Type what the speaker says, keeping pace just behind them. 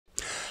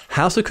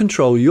How to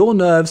control your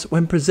nerves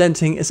when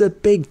presenting is a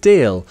big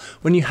deal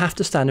when you have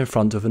to stand in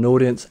front of an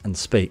audience and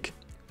speak.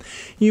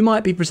 You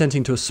might be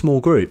presenting to a small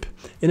group,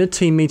 in a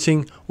team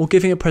meeting, or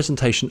giving a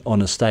presentation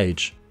on a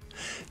stage.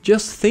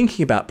 Just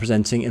thinking about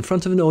presenting in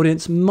front of an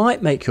audience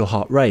might make your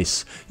heart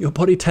race, your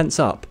body tense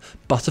up,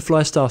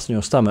 butterflies start in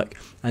your stomach,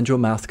 and your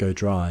mouth go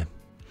dry.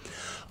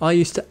 I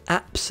used to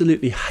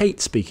absolutely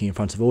hate speaking in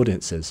front of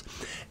audiences,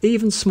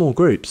 even small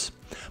groups.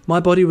 My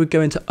body would go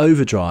into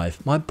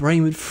overdrive, my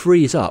brain would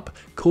freeze up,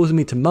 causing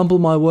me to mumble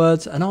my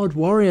words, and I would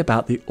worry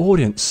about the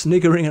audience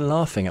sniggering and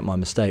laughing at my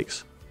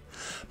mistakes.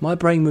 My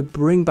brain would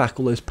bring back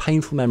all those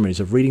painful memories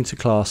of reading to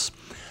class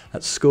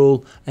at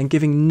school and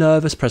giving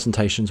nervous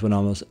presentations when I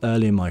was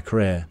early in my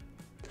career.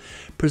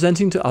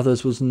 Presenting to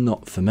others was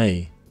not for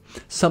me,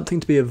 something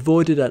to be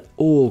avoided at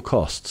all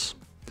costs.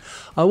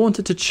 I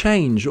wanted to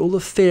change all the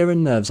fear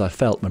and nerves I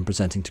felt when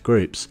presenting to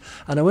groups,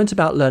 and I went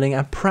about learning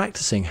and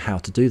practicing how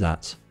to do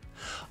that.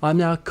 I'm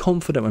now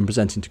confident when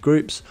presenting to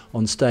groups,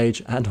 on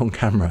stage and on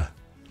camera.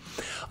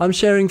 I'm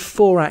sharing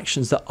 4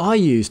 actions that I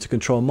use to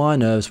control my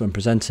nerves when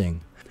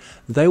presenting.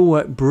 They will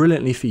work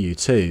brilliantly for you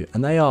too,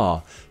 and they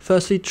are: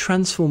 firstly,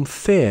 transform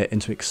fear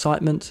into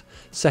excitement;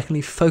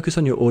 secondly, focus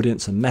on your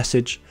audience and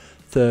message;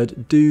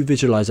 third, do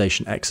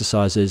visualization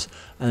exercises;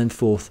 and then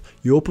fourth,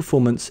 your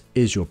performance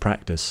is your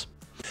practice.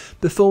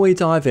 Before we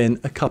dive in,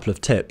 a couple of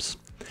tips.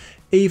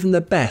 Even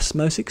the best,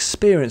 most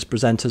experienced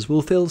presenters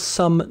will feel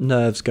some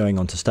nerves going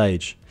onto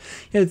stage.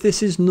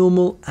 This is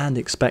normal and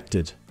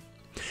expected.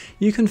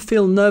 You can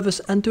feel nervous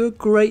and do a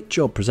great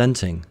job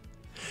presenting.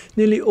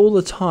 Nearly all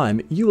the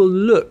time, you will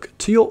look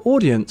to your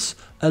audience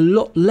a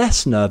lot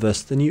less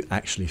nervous than you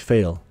actually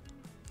feel.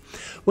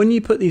 When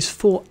you put these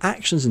 4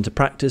 actions into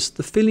practice,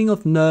 the feeling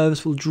of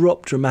nerves will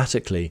drop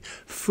dramatically,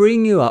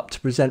 freeing you up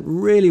to present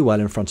really well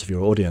in front of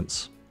your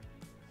audience.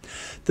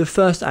 The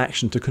first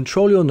action to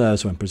control your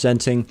nerves when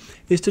presenting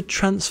is to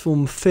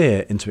transform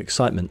fear into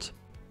excitement.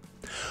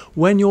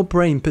 When your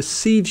brain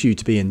perceives you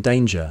to be in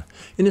danger,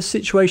 in a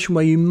situation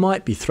where you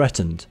might be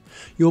threatened,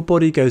 your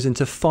body goes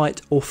into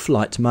fight or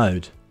flight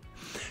mode.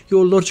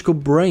 Your logical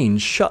brain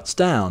shuts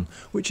down,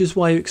 which is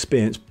why you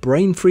experience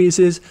brain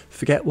freezes,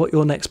 forget what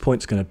your next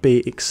point's going to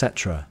be,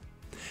 etc.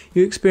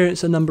 You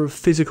experience a number of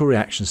physical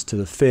reactions to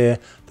the fear,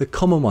 the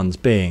common ones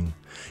being,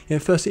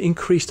 firstly,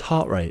 increased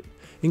heart rate,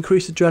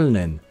 increased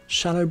adrenaline,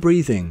 shallow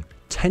breathing,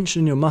 tension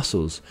in your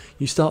muscles,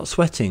 you start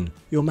sweating,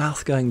 your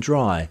mouth going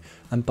dry,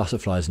 and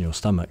butterflies in your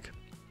stomach.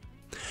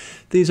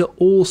 These are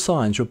all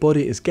signs your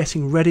body is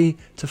getting ready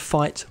to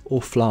fight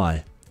or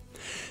fly.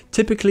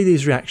 Typically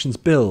these reactions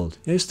build,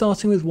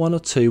 starting with 1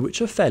 or 2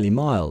 which are fairly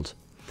mild.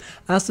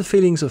 As the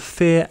feelings of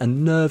fear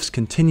and nerves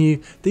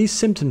continue, these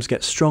symptoms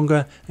get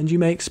stronger and you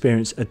may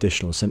experience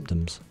additional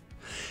symptoms.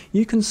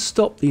 You can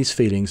stop these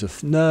feelings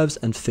of nerves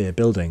and fear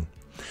building.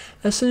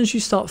 As soon as you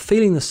start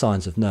feeling the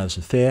signs of nerves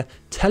and fear,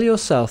 tell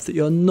yourself that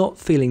you're not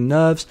feeling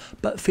nerves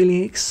but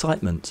feeling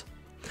excitement.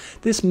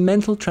 This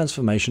mental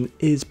transformation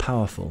is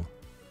powerful.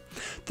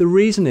 The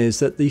reason is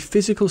that the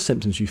physical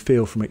symptoms you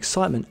feel from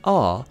excitement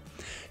are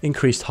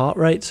increased heart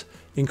rate,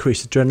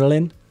 increased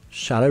adrenaline,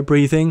 shallow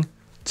breathing,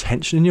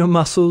 tension in your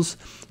muscles,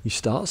 you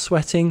start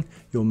sweating,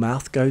 your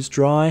mouth goes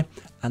dry,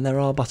 and there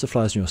are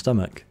butterflies in your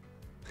stomach.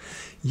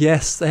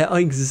 Yes, they are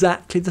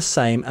exactly the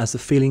same as the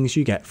feelings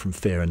you get from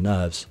fear and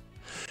nerves.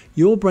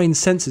 Your brain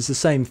senses the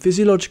same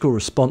physiological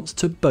response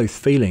to both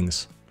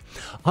feelings.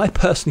 I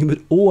personally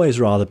would always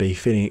rather be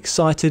feeling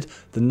excited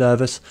than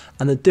nervous,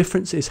 and the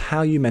difference is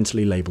how you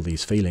mentally label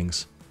these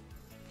feelings.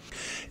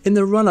 In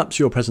the run-up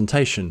to your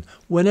presentation,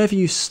 whenever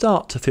you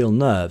start to feel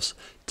nerves,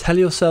 tell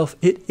yourself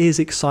it is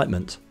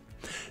excitement.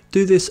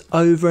 Do this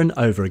over and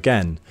over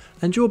again,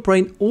 and your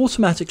brain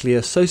automatically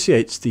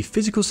associates the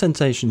physical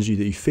sensations that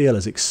you feel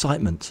as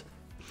excitement.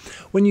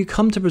 When you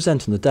come to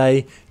present on the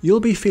day,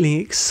 you'll be feeling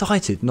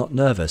excited, not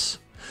nervous.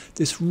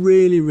 This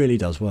really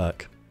does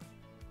work.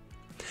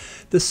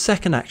 The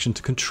second action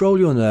to control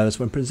your nerves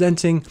when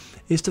presenting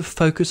is to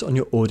focus on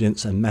your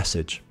audience and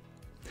message.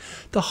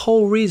 The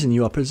whole reason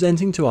you are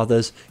presenting to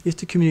others is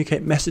to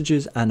communicate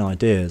messages and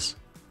ideas.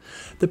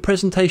 The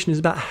presentation is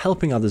about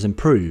helping others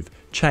improve,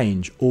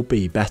 change, or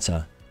be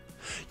better.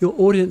 Your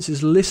audience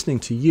is listening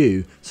to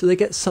you, so they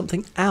get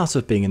something out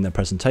of being in the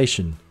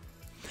presentation.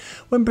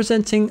 When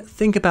presenting,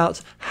 think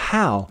about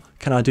how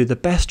can I do the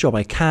best job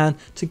I can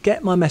to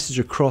get my message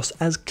across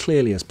as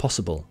clearly as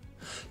possible,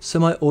 so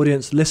my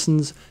audience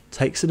listens,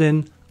 takes it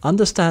in,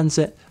 understands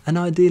it, and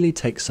ideally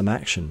takes some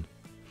action.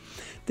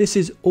 This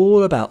is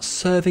all about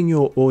serving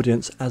your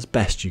audience as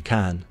best you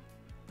can.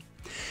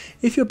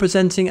 If you're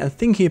presenting and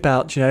thinking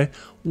about,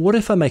 what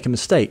if I make a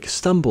mistake,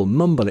 stumble,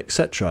 mumble,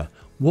 etc.,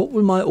 what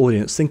will my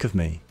audience think of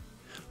me?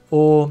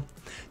 Or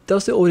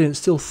does the audience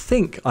still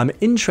think I'm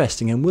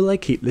interesting and will they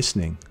keep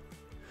listening?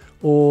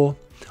 Or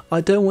I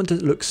don't want to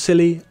look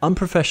silly,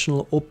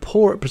 unprofessional, or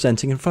poor at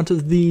presenting in front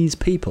of these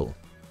people.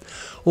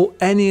 Or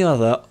any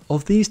other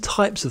of these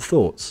types of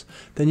thoughts,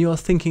 then you are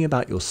thinking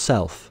about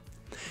yourself.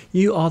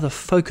 You are the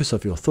focus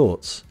of your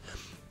thoughts.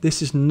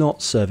 This is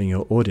not serving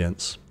your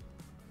audience.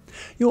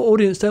 Your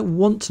audience don't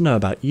want to know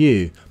about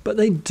you, but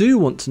they do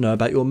want to know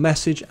about your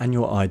message and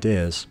your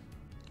ideas.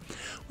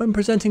 When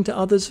presenting to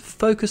others,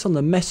 focus on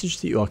the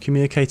message that you are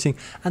communicating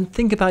and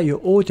think about your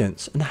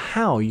audience and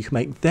how you can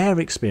make their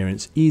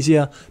experience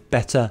easier,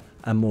 better,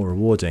 and more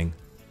rewarding.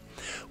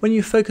 When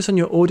you focus on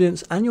your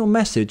audience and your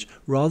message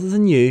rather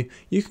than you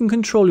can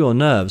control your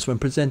nerves when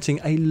presenting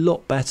a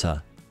lot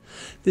better.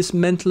 This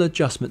mental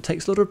adjustment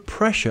takes a lot of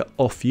pressure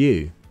off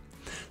you.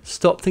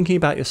 Stop thinking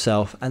about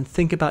yourself and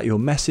think about your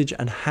message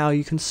and how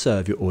you can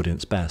serve your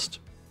audience best.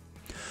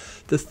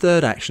 The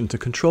third action to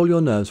control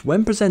your nerves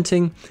when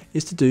presenting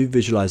is to do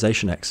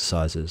visualization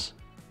exercises.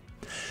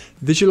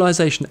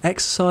 Visualization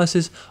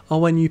exercises are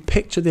when you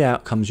picture the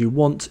outcomes you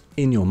want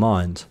in your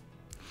mind.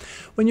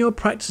 When you're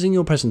practicing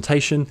your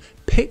presentation,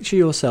 picture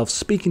yourself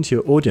speaking to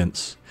your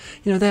audience.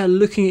 They are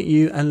looking at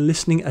you and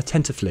listening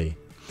attentively.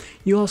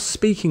 You are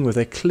speaking with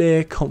a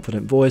clear,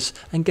 confident voice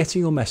and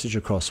getting your message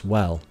across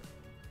well.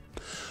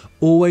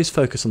 Always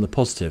focus on the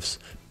positives,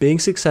 being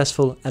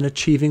successful and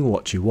achieving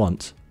what you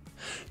want.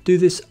 Do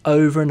this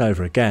over and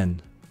over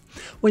again.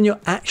 When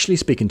you're actually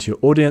speaking to your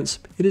audience,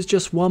 it is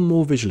just one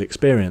more visual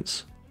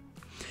experience.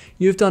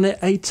 You've done it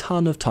a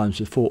ton of times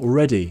before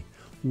already.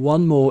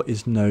 One more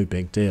is no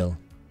big deal.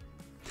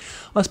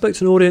 I spoke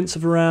to an audience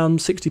of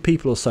around 60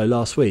 people or so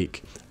last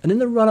week, and in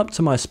the run-up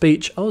to my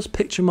speech, I was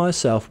picturing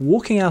myself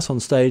walking out on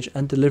stage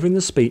and delivering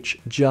the speech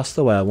just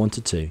the way I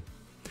wanted to.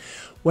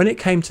 When it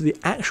came to the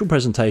actual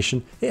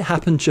presentation, it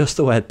happened just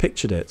the way I'd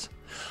pictured it.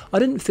 I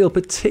didn't feel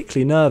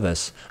particularly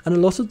nervous, and a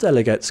lot of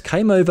delegates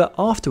came over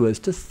afterwards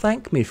to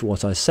thank me for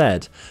what I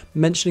said,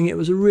 mentioning it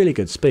was a really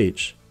good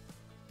speech.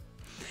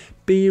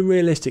 Be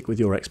realistic with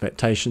your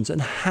expectations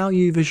and how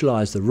you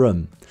visualise the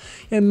room.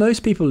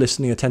 Most people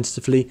listening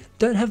attentively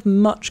don't have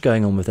much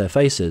going on with their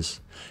faces.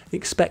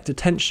 Expect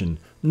attention,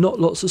 not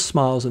lots of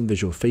smiles and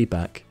visual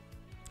feedback.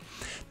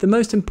 The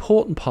most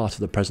important part of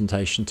the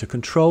presentation to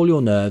control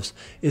your nerves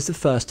is the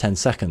first 10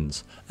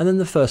 seconds, and then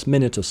the first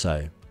minute or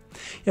so.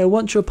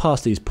 Once you're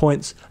past these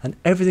points and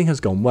everything has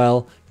gone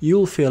well,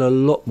 you'll feel a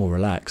lot more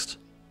relaxed.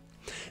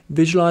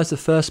 Visualise the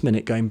first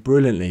minute going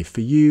brilliantly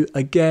for you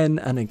again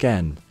and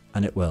again,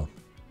 and it will.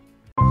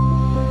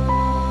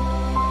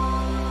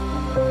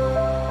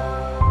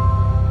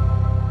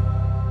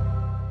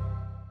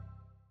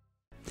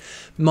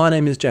 My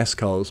name is Jess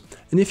Coles,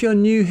 and if you're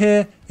new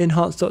here,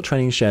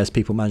 Enhance.training shares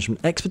people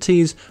management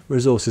expertise,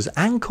 resources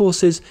and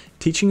courses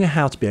teaching you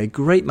how to be a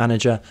great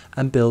manager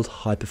and build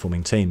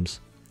high-performing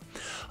teams.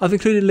 I've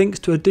included links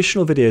to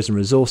additional videos and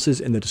resources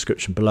in the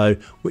description below,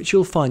 which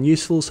you'll find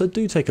useful, so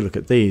do take a look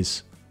at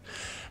these.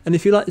 And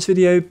if you like this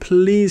video,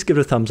 please give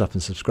it a thumbs up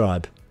and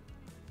subscribe.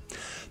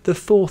 The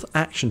fourth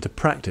action to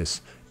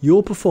practice: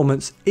 your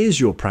performance is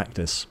your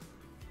practice.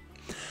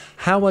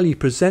 How well you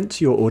present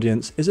to your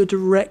audience is a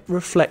direct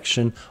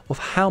reflection of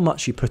how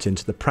much you put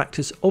into the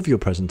practice of your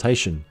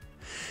presentation.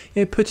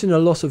 Put in a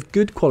lot of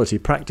good quality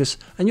practice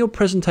and your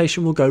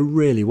presentation will go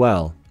really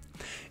well.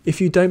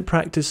 If you don't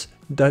practice,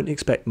 don't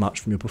expect much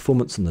from your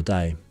performance on the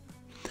day.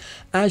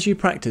 As you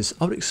practice,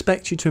 I would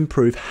expect you to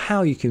improve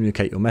how you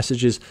communicate your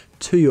messages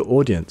to your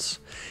audience.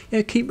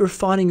 Keep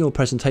refining your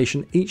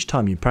presentation each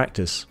time you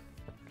practice.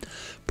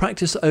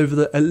 Practice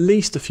over at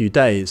least a few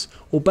days,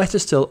 or better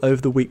still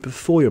over the week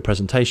before your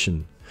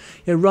presentation.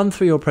 Run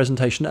through your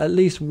presentation at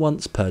least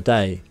once per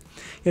day.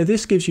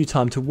 This gives you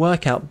time to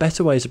work out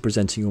better ways of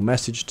presenting your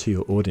message to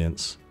your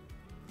audience.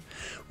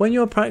 When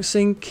you're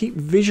practicing, keep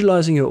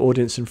visualizing your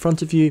audience in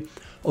front of you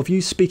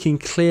speaking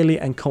clearly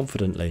and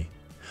confidently.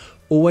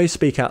 Always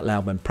speak out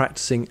loud when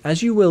practicing,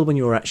 as you will when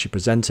you're actually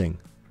presenting.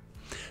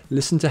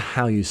 Listen to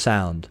how you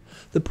sound,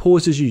 the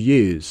pauses you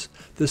use,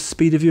 the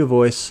speed of your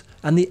voice,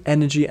 and the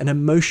energy and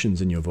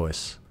emotions in your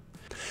voice.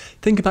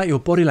 Think about your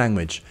body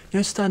language.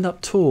 Stand up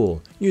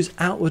tall, use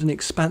outward and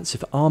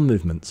expansive arm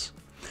movements.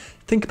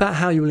 Think about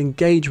how you will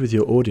engage with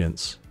your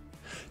audience.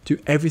 Do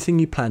everything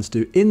you plan to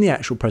do in the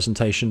actual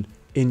presentation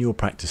in your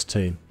practice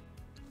too.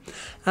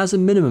 As a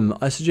minimum,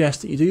 I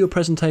suggest that you do your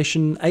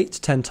presentation 8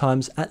 to 10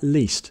 times at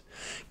least.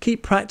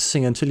 Keep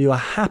practicing until you are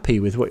happy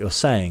with what you're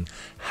saying,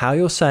 how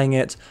you're saying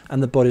it,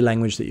 and the body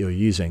language that you're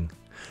using.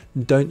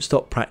 Don't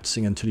stop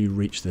practicing until you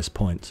reach this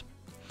point.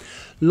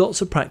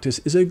 Lots of practice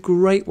is a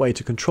great way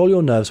to control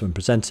your nerves when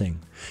presenting.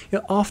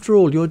 After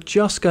all, you're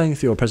just going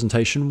through your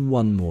presentation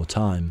one more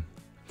time.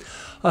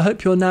 I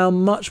hope you're now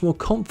much more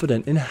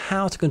confident in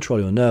how to control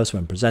your nerves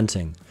when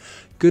presenting.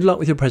 Good luck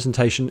with your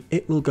presentation,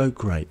 it will go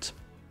great.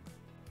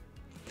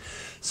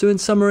 So in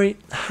summary,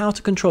 how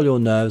to control your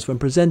nerves when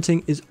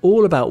presenting is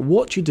all about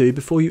what you do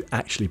before you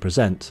actually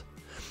present.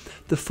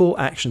 The 4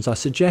 actions I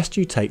suggest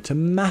you take to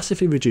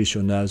massively reduce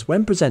your nerves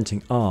when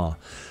presenting are: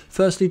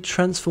 firstly,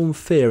 transform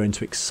fear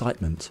into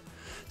excitement.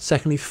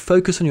 Secondly,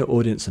 focus on your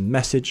audience and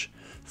message.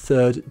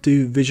 Third,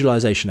 do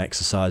visualization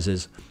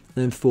exercises.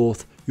 And then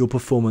fourth, your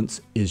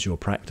performance is your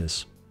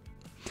practice.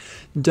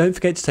 Don't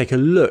forget to take a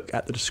look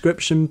at the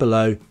description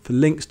below for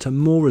links to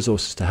more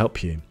resources to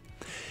help you.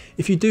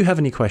 If you do have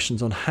any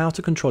questions on how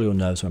to control your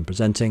nerves when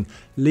presenting,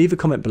 leave a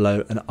comment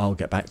below and I'll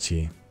get back to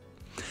you.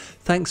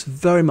 Thanks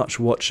very much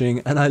for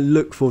watching, and I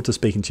look forward to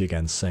speaking to you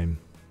again soon.